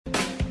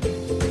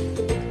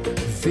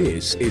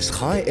This is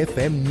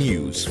ChaiFM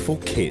News for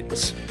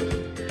Kids.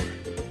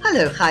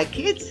 Hello, Hi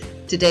Kids.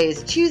 Today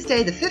is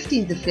Tuesday, the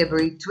 15th of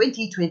February,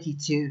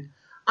 2022.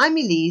 I'm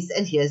Elise,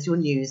 and here's your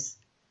news.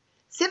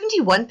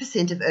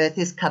 71% of Earth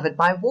is covered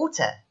by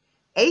water.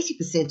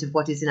 80% of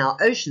what is in our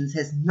oceans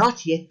has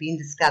not yet been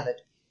discovered.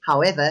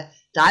 However,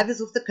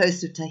 divers off the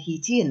coast of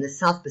Tahiti in the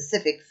South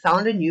Pacific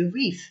found a new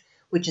reef,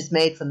 which is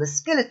made from the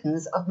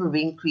skeletons of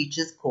marine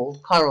creatures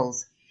called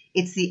corals.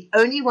 It's the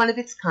only one of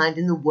its kind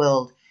in the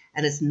world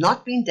and has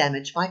not been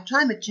damaged by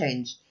climate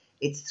change.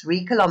 It's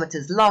 3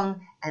 kilometers long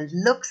and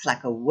looks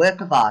like a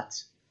work of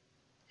art.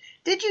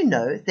 Did you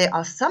know there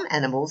are some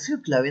animals who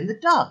glow in the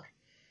dark?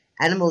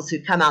 Animals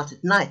who come out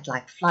at night,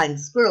 like flying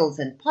squirrels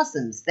and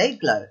possums, they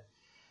glow.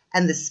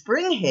 And the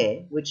spring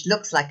hare, which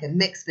looks like a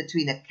mix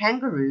between a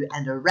kangaroo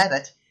and a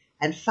rabbit,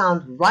 and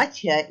found right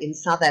here in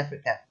South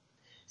Africa.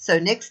 So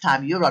next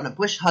time you're on a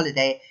bush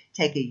holiday,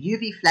 take a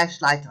UV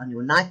flashlight on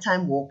your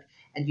nighttime walk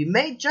and you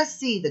may just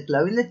see the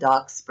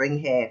glow-in-the-dark spring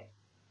hare.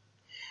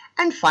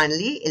 And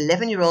finally,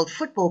 11-year-old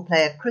football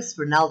player Chris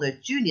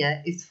Ronaldo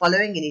Jr. is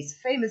following in his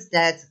famous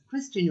dad's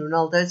Cristiano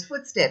Ronaldo's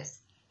footsteps.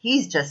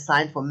 He's just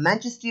signed for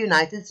Manchester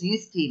United's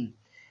youth team,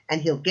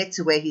 and he'll get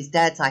to wear his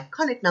dad's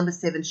iconic number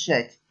 7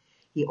 shirt.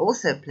 He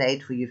also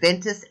played for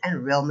Juventus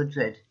and Real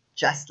Madrid,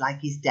 just like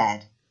his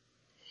dad.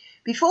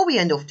 Before we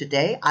end off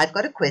today, I've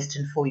got a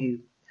question for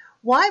you.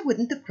 Why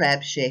wouldn't the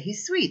crab share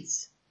his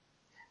sweets?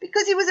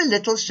 Because he was a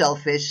little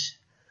shellfish.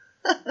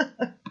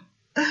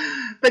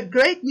 But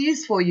great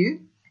news for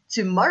you.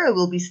 Tomorrow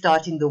we'll be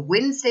starting the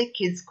Wednesday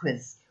Kids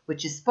Quiz,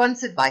 which is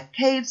sponsored by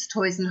Caves,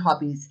 Toys and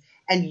Hobbies,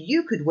 and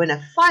you could win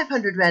a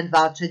 500 Rand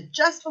voucher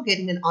just for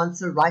getting an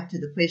answer right to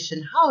the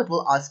question how it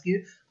will ask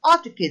you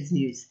after Kids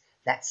News.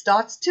 That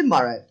starts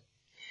tomorrow.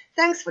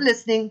 Thanks for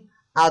listening.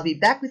 I'll be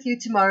back with you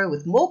tomorrow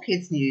with more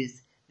Kids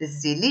News. This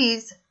is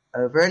Elise,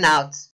 over and out.